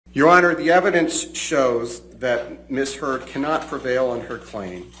Your Honor, the evidence shows that Ms. Heard cannot prevail on her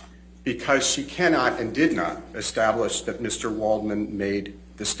claim because she cannot and did not establish that Mr. Waldman made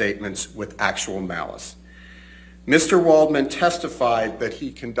the statements with actual malice. Mr. Waldman testified that he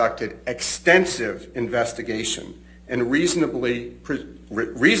conducted extensive investigation and reasonably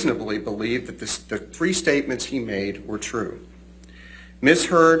believed that the three statements he made were true. Ms.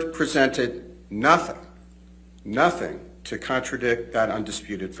 Heard presented nothing to contradict that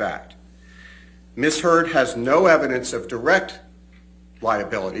undisputed fact. Ms. Heard has no evidence of direct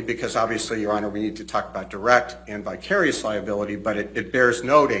liability because obviously, Your Honor, we need to talk about direct and vicarious liability, but it bears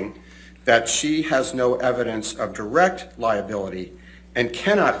noting that she has no evidence of direct liability and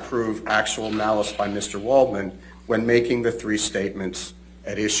cannot prove actual malice by Mr. Waldman when making the three statements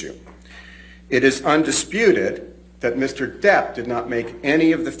at issue. It is undisputed that Mr. Depp did not make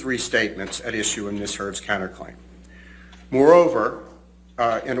any of the three statements at issue in Ms. Heard's counterclaim. Moreover,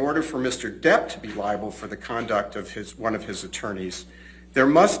 in order for Mr. Depp to be liable for the conduct of one of his attorneys, there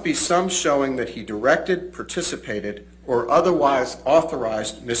must be some showing that he directed, participated, or otherwise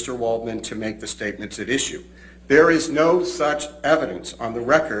authorized Mr. Waldman to make the statements at issue. There is no such evidence on the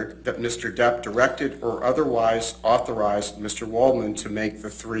record that Mr. Depp directed or otherwise authorized Mr. Waldman to make the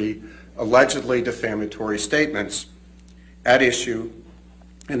three allegedly defamatory statements at issue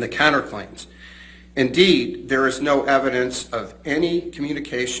in the counterclaims. Indeed, there is no evidence of any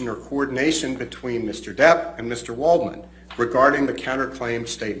communication or coordination between Mr. Depp and Mr. Waldman regarding the counterclaim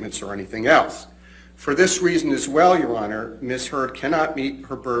statements or anything else. For this reason as well, Your Honor, Ms. Heard cannot meet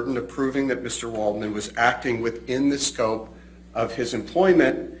her burden of proving that Mr. Waldman was acting within the scope of his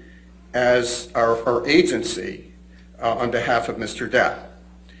employment as our agency on behalf of Mr. Depp.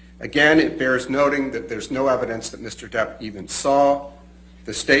 Again, it bears noting that there's no evidence that Mr. Depp even saw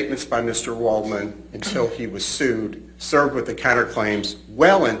the statements by Mr. Waldman until he was sued, served with the counterclaims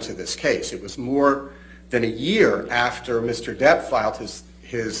well into this case. It was more than a year after Mr. Depp filed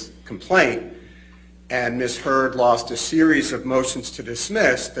his complaint and Ms. Heard lost a series of motions to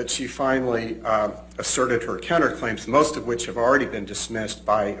dismiss that she finally asserted her counterclaims, most of which have already been dismissed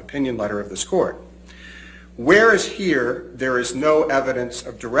by opinion letter of this court. Whereas here there is no evidence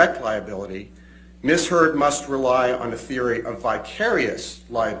of direct liability, Ms. Heard must rely on a theory of vicarious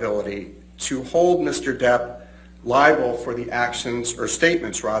liability to hold Mr. Depp liable for the actions, or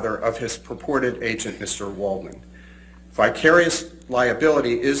statements rather, of his purported agent, Mr. Waldman. Vicarious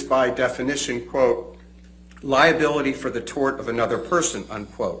liability is by definition, quote, liability for the tort of another person,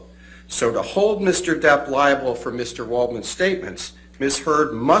 unquote. So to hold Mr. Depp liable for Mr. Waldman's statements, Ms.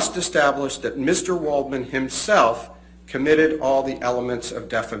 Heard must establish that Mr. Waldman himself committed all the elements of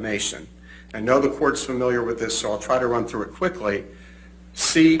defamation. I know the court's familiar with this, so I'll try to run through it quickly.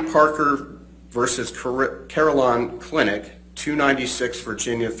 C. Parker versus Carillon Clinic, 296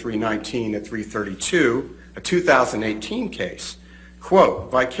 Virginia 319 at 332, a 2018 case. Quote,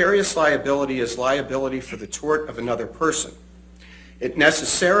 vicarious liability is liability for the tort of another person. It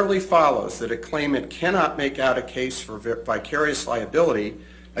necessarily follows that a claimant cannot make out a case for vicarious liability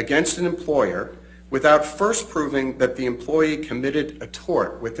against an employer without first proving that the employee committed a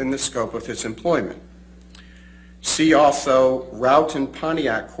tort within the scope of his employment. See also Roughton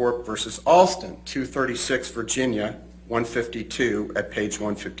Pontiac Corp. versus Alston, 236 Virginia 152 at page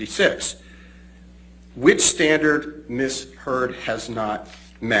 156. Which standard Ms. Heard has not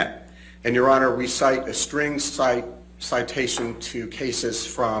met? And Your Honor, we cite a string citation to cases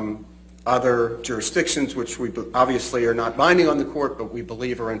from other jurisdictions, which we obviously are not binding on the court, but we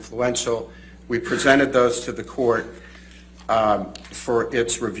believe are influential. We presented those to the court for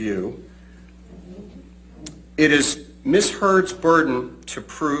its review. It is Ms. Heard's burden to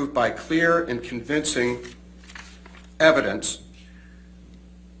prove by clear and convincing evidence,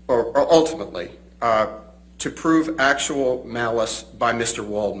 or ultimately, to prove actual malice by Mr.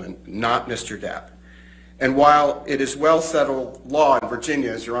 Waldman, not Mr. Depp. And while it is well settled law in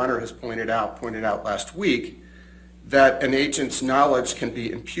Virginia, as Your Honor has pointed out last week, that an agent's knowledge can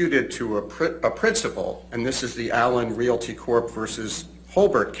be imputed to a principal, and this is the Allen Realty Corp. Versus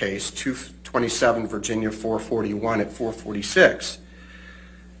Holbert case, 227 Virginia 441 at 446.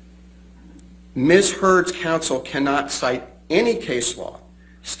 Ms. Heard's counsel cannot cite any case law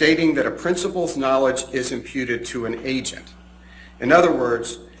stating that a principal's knowledge is imputed to an agent. In other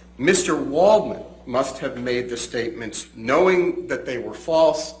words, Mr. Waldman must have made the statements knowing that they were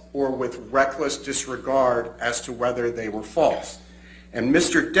false or with reckless disregard as to whether they were false. And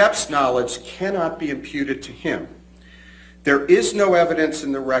Mr. Depp's knowledge cannot be imputed to him. There is no evidence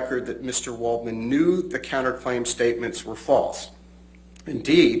in the record that Mr. Waldman knew the counterclaim statements were false.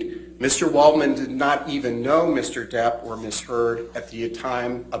 Indeed, Mr. Waldman did not even know Mr. Depp or Ms. Heard at the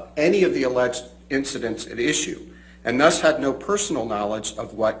time of any of the alleged incidents at issue, and thus had no personal knowledge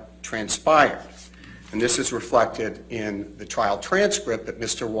of what transpired. And this is reflected in the trial transcript that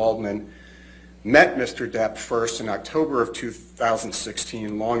Mr. Waldman met Mr. Depp first in October of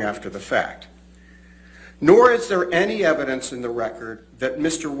 2016, long after the fact. Nor is there any evidence in the record that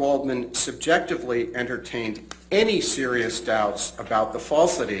Mr. Waldman subjectively entertained any serious doubts about the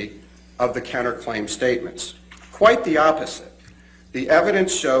falsity of the counterclaim statements. Quite the opposite. The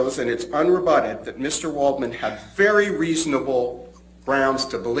evidence shows, and it's unrebutted, that Mr. Waldman had very reasonable grounds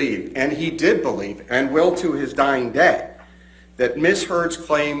to believe, and he did believe, and will to his dying day, that Ms. Heard's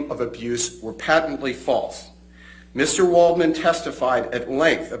claim of abuse were patently false. Mr. Waldman testified at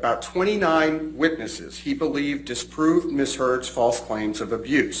length about 29 witnesses he believed disproved Ms. Heard's false claims of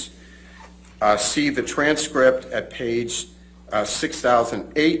abuse. See the transcript at page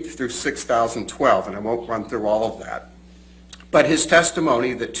 6008 through 6012, and I won't run through all of that. But his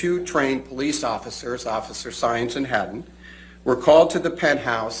testimony that two trained police officers, Officer Sines and Haddon, were called to the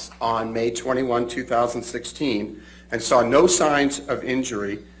penthouse on May 21, 2016, and saw no signs of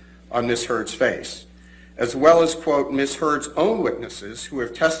injury on Ms. Heard's face, as well as, quote, Ms. Heard's own witnesses who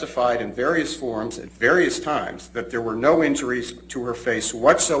have testified in various forums at various times that there were no injuries to her face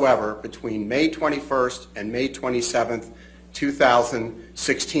whatsoever between May 21st and May 27th,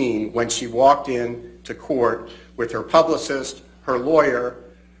 2016, when she walked in to court with her publicist, her lawyer,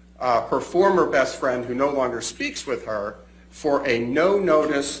 her former best friend who no longer speaks with her, for a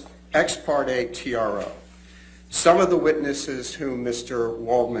no-notice ex parte TRO. Some of the witnesses whom Mr.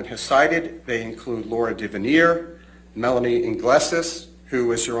 Waldman has cited, they include Laura DeVenier, Melanie Iglesias,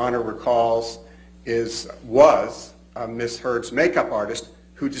 who, as Your Honor recalls, was Ms. Heard's makeup artist,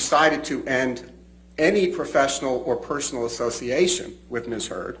 who decided to end any professional or personal association with Ms.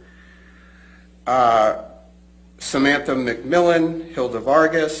 Heard. Samantha McMillan, Hilda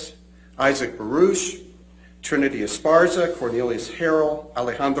Vargas, Isaac Baruch, Trinity Esparza, Cornelius Harrell,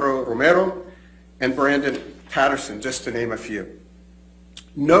 Alejandro Romero, and Brandon Patterson, just to name a few.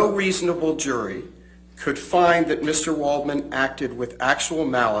 No reasonable jury could find that Mr. Waldman acted with actual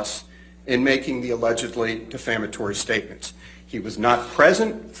malice in making the allegedly defamatory statements. He was not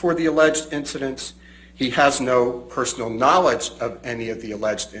present for the alleged incidents. He has no personal knowledge of any of the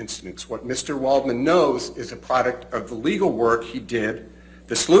alleged incidents. What Mr. Waldman knows is a product of the legal work he did,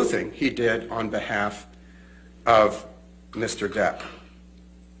 the sleuthing he did on behalf of Mr. Depp.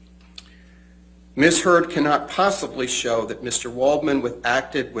 Ms. Heard cannot possibly show that Mr. Waldman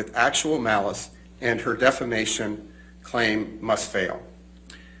acted with actual malice, and her defamation claim must fail.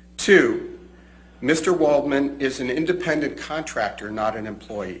 2, Mr. Waldman is an independent contractor, not an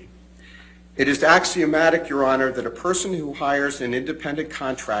employee. It is axiomatic, Your Honor, that a person who hires an independent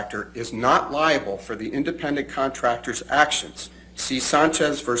contractor is not liable for the independent contractor's actions. See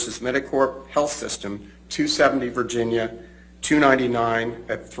Sanchez versus Medicorp Health System, 270 Virginia, 299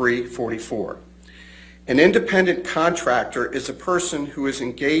 at 344. An independent contractor is a person who is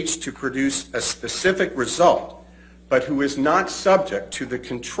engaged to produce a specific result, but who is not subject to the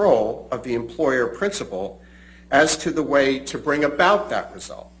control of the employer principal as to the way to bring about that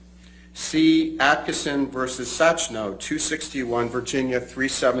result. See Atkinson versus Sachno, 261 Virginia,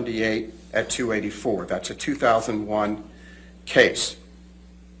 378 at 284. That's a 2001 case.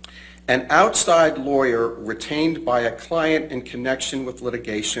 An outside lawyer retained by a client in connection with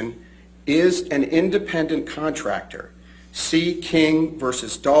litigation is an independent contractor. See King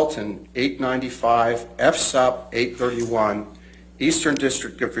versus Dalton, 895 F. Sup. 831, Eastern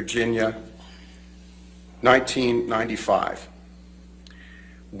District of Virginia, 1995,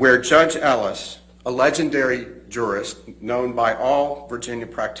 where Judge Ellis, a legendary jurist known by all Virginia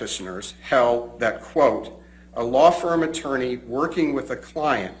practitioners, held that, quote, a law firm attorney working with a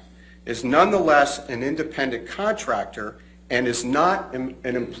client is nonetheless an independent contractor and is not an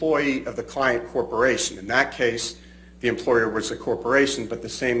employee of the client corporation. In that case, the employer was a corporation, but the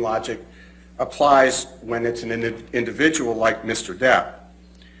same logic applies when it's an individual like Mr. Depp.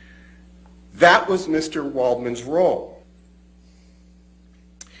 That was Mr. Waldman's role.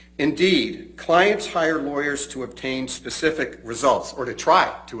 Indeed, clients hire lawyers to obtain specific results, or to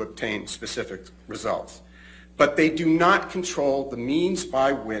try to obtain specific results, but they do not control the means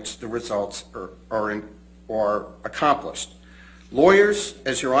by which the results are accomplished. Lawyers,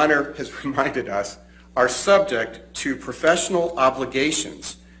 as Your Honor has reminded us, are subject to professional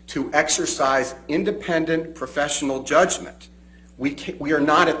obligations to exercise independent professional judgment. We are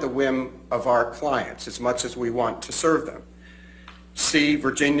not at the whim of our clients as much as we want to serve them. See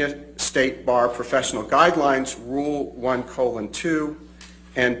Virginia State Bar Professional Guidelines, Rule 1:2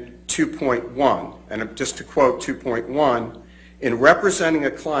 and 2.1, and just to quote 2.1, in representing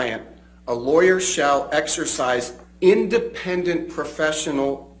a client, a lawyer shall exercise independent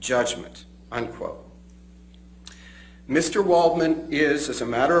professional judgment, unquote. Mr. Waldman is, as a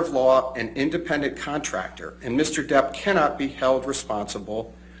matter of law, an independent contractor, and Mr. Depp cannot be held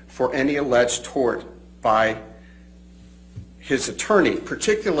responsible for any alleged tort by his attorney,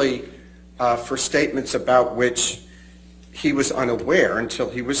 particularly for statements about which he was unaware until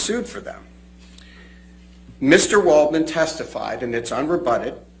he was sued for them. Mr. Waldman testified, and it's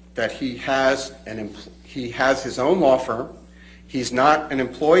unrebutted, that he has his own law firm. He's not an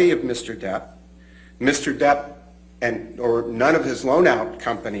employee of Mr. Depp. Mr. Depp or none of his loan-out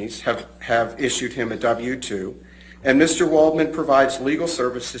companies have issued him a W-2, and Mr. Waldman provides legal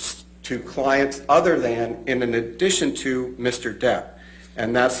services to clients other than and in addition to Mr. Depp,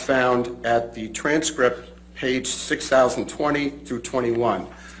 and that's found at the transcript, page 6020 through 21.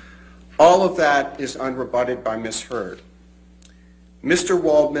 All of that is unrebutted by Ms. Heard. Mr.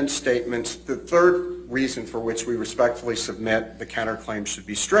 Waldman's statements, the third reason for which we respectfully submit the counterclaim should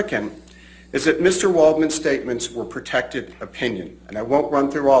be stricken, is that Mr. Waldman's statements were protected opinion. And I won't run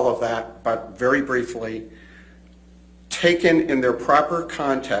through all of that, but very briefly, taken in their proper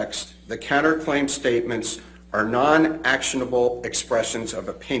context, the counterclaim statements are non-actionable expressions of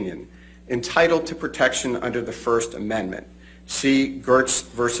opinion entitled to protection under the First Amendment. See Gertz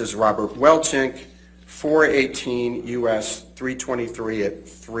versus Robert Welchink, 418 U.S. 323 at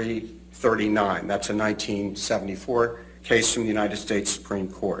 339. That's a 1974 case from the United States Supreme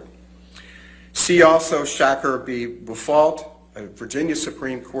Court. See also Shacker v. Bufault, a Virginia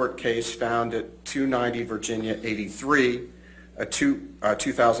Supreme Court case found at 290 Virginia 83, a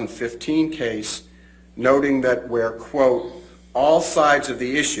 2015 case, noting that where, quote, all sides of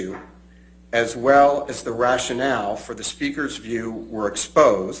the issue, as well as the rationale for the speaker's view were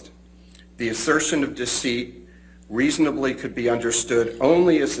exposed, the assertion of deceit reasonably could be understood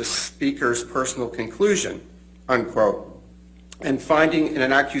only as the speaker's personal conclusion, unquote, and finding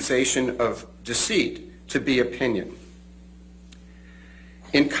an accusation of deceit to be opinion.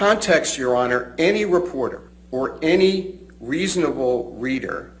 In context, Your Honor, any reporter or any reasonable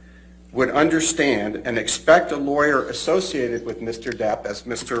reader would understand and expect a lawyer associated with Mr. Depp, as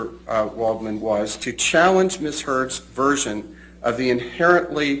Mr. Waldman was, to challenge Ms. Heard's version of the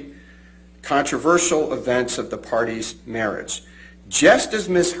inherently controversial events of the parties' marriage. Just as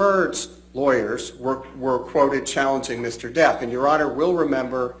Ms. Heard's lawyers were quoted challenging Mr. Depp, and Your Honor will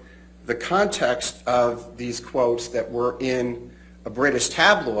remember the context of these quotes that were in a British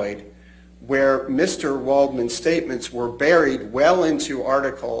tabloid where Mr. Waldman's statements were buried well into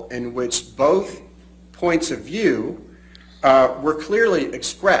article in which both points of view were clearly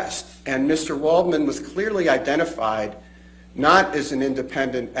expressed, and Mr. Waldman was clearly identified not as an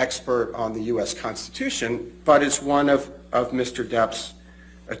independent expert on the U.S. Constitution, but as one of Mr. Depp's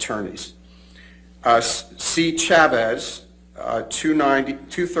attorneys. C. Chavez,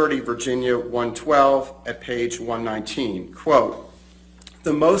 230 Virginia 112 at page 119, quote,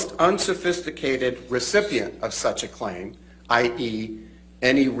 the most unsophisticated recipient of such a claim, i.e.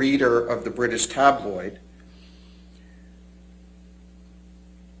 any reader of the British tabloid,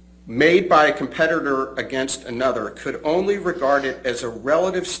 made by a competitor against another could only regard it as a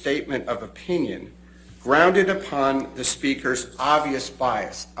relative statement of opinion grounded upon the speaker's obvious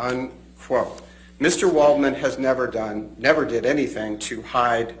bias, unquote. Mr. Waldman has never did anything to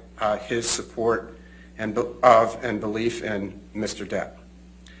hide his support and belief in Mr. Depp.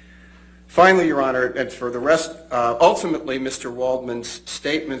 Finally, Your Honor, and for the rest, ultimately Mr. Waldman's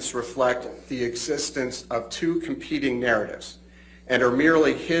statements reflect the existence of two competing narratives and are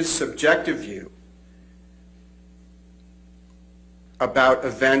merely his subjective view about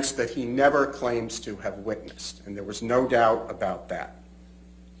events that he never claims to have witnessed, and there was no doubt about that.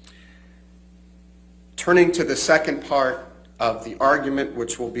 Turning to the second part of the argument,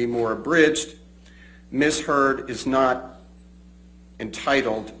 which will be more abridged, Ms. Heard is not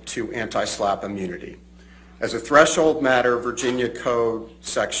entitled to anti-SLAPP immunity. As a threshold matter, Virginia Code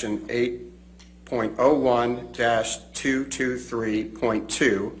Section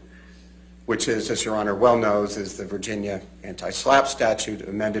 8.01-223.2, which is, as Your Honor well knows, is the Virginia anti-SLAPP statute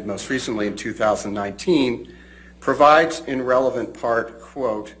amended most recently in 2019, provides in relevant part,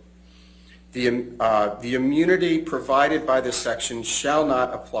 quote, the immunity provided by this section shall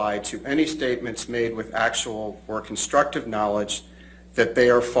not apply to any statements made with actual or constructive knowledge that they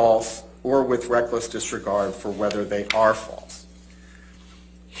are false or with reckless disregard for whether they are false.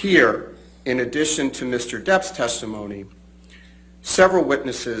 Here, in addition to Mr. Depp's testimony, Several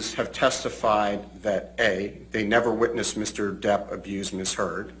witnesses have testified that A, they never witnessed Mr. Depp abuse Ms.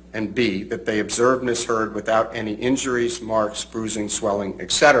 Heard, and B, that they observed Ms. Heard without any injuries, marks, bruising, swelling,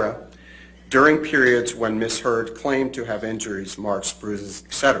 etc., during periods when Ms. Heard claimed to have injuries, marks, bruises,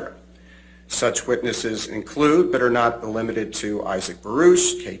 etc. Such witnesses include, but are not limited to, Isaac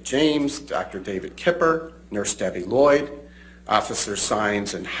Baruch, Kate James, Dr. David Kipper, Nurse Debbie Lloyd, Officer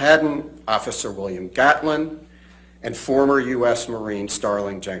Sines and Haddon, Officer William Gatlin, and former U.S. Marine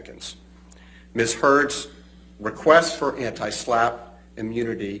Starling Jenkins. Ms. Heard's request for anti-SLAPP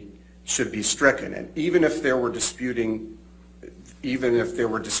immunity should be stricken, and even if there were disputed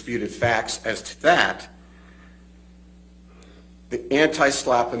facts as to that, the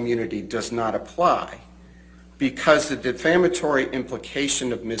anti-SLAPP immunity does not apply because the defamatory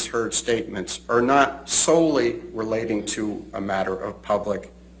implication of Ms. Heard's statements are not solely relating to a matter of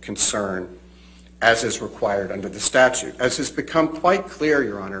public concern as is required under the statute. As has become quite clear,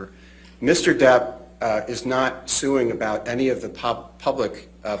 Your Honor, Mr. Depp is not suing about any of the public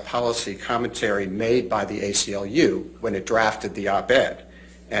policy commentary made by the ACLU when it drafted the op-ed,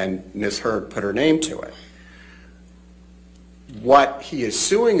 and Ms. Heard put her name to it. What he is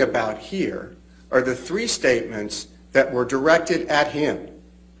suing about here are the 3 statements that were directed at him.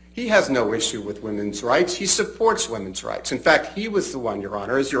 He has no issue with women's rights. He supports women's rights. In fact, he was the one, Your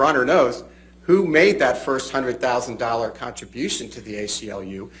Honor, as Your Honor knows, who made that first $100,000 contribution to the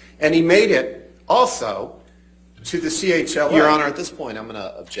ACLU, and he made it also to the CHLA. Your Honor, at this point, I'm going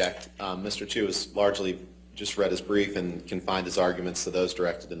to object. Mr. Chu has largely just read his brief and confined his arguments to those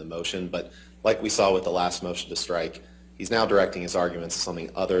directed in the motion, but like we saw with the last motion to strike, he's now directing his arguments to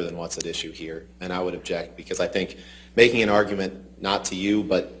something other than what's at issue here, and I would object because I think making an argument not to you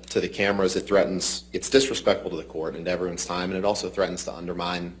but to the cameras, it's disrespectful to the court and to everyone's time, and it also threatens to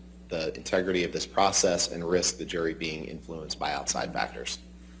undermine the integrity of this process and risk the jury being influenced by outside factors.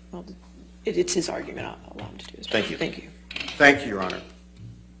 Well, it's his argument. I'll allow him to do his job. Thank you. Thank you. Thank you, Your Honor.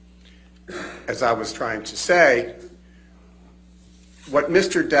 As I was trying to say, what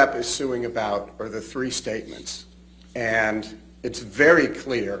Mr. Depp is suing about are the 3 statements. And it's very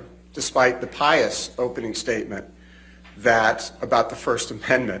clear, despite the pious opening statement about the First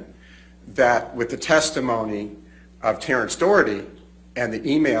Amendment, that with the testimony of Terrence Doherty and the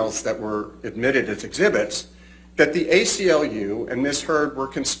emails that were admitted as exhibits, that the ACLU and Ms. Heard were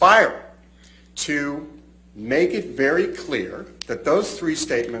conspiring to make it very clear that those 3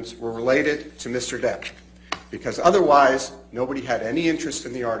 statements were related to Mr. Depp, because otherwise nobody had any interest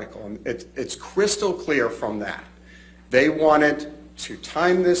in the article. And it's crystal clear from that. They wanted to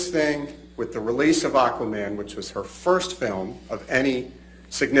time this thing with the release of Aquaman, which was her first film of any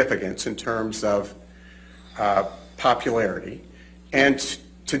significance in terms of popularity, and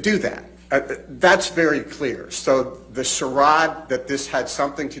to do that. That's very clear. So the charade that this had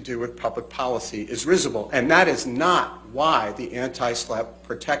something to do with public policy is risible, and that is not why the anti-SLAPP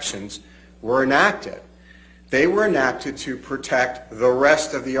protections were enacted. They were enacted to protect the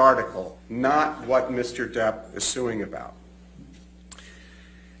rest of the article, not what Mr. Depp is suing about.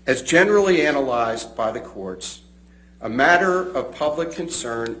 As generally analyzed by the courts, a matter of public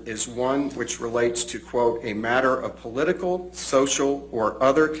concern is one which relates to, quote, a matter of political, social, or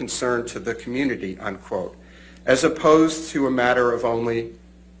other concern to the community, unquote, as opposed to a matter of only,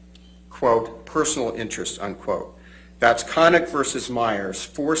 quote, personal interest, unquote. That's Connick versus Myers,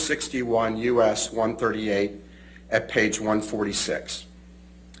 461 U.S. 138 at page 146.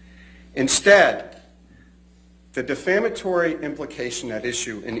 Instead, the defamatory implication at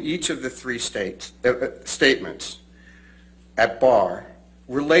issue in each of the 3 statements at bar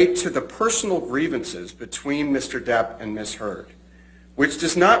relate to the personal grievances between Mr. Depp and Ms. Heard, which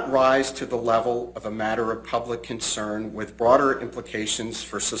does not rise to the level of a matter of public concern with broader implications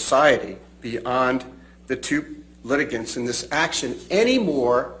for society beyond the 2 litigants in this action any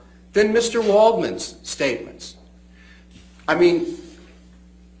more than Mr. Waldman's statements. I mean,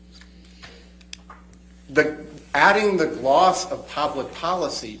 adding the gloss of public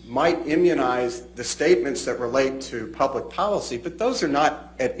policy might immunize the statements that relate to public policy, but those are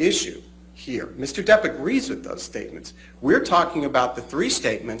not at issue here. Mr. Depp agrees with those statements. We're talking about the 3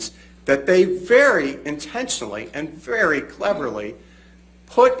 statements that they very intentionally and very cleverly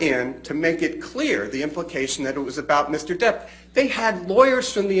put in to make it clear the implication that it was about Mr. Depp. They had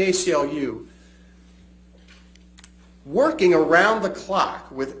lawyers from the ACLU working around the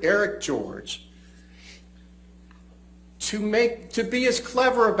clock with Eric George to be as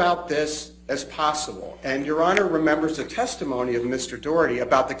clever about this as possible. And Your Honor remembers the testimony of Mr. Doherty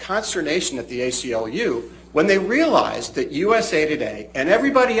about the consternation at the ACLU when they realized that USA Today and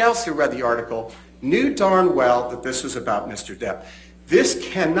everybody else who read the article knew darn well that this was about Mr. Depp. This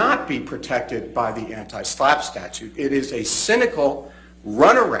cannot be protected by the anti-SLAPP statute. It is a cynical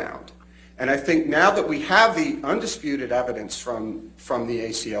runaround. And I think now that we have the undisputed evidence from the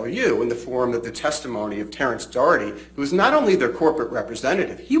ACLU in the form of the testimony of Terrence Doherty, who is not only their corporate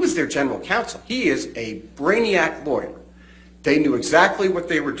representative, he was their general counsel. He is a brainiac lawyer. They knew exactly what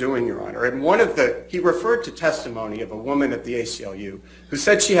they were doing, Your Honor. And he referred to testimony of a woman at the ACLU who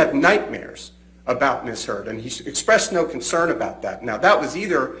said she had nightmares about Ms. Heard, and he expressed no concern about that. Now, that was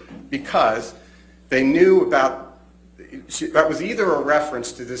either because they knew about, that was either a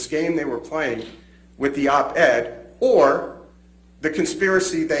reference to this game they were playing with the op-ed, or the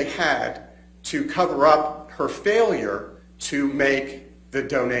conspiracy they had to cover up her failure to make the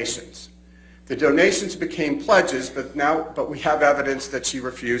donations. The donations became pledges, but we have evidence that she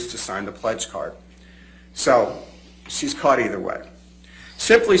refused to sign the pledge card. So she's caught either way.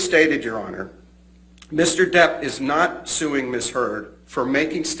 Simply stated, Your Honor, Mr. Depp is not suing Ms. Heard for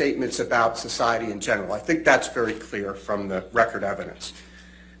making statements about society in general. I think that's very clear from the record evidence.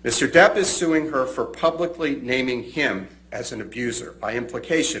 Mr. Depp is suing her for publicly naming him as an abuser by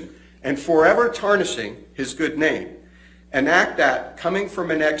implication and forever tarnishing his good name, an act that, coming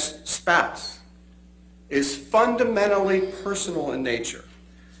from an ex-spouse, is fundamentally personal in nature.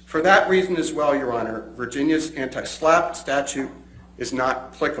 For that reason as well, Your Honor, Virginia's anti-SLAPP statute is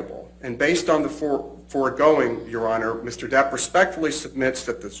not applicable. And based on the foregoing, Your Honor, Mr. Depp respectfully submits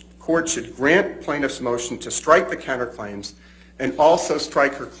that the court should grant plaintiff's motion to strike the counterclaims and also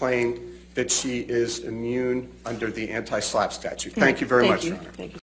strike her claim that she is immune under the anti-SLAPP statute. Thank you very much, Your Honor. Thank you.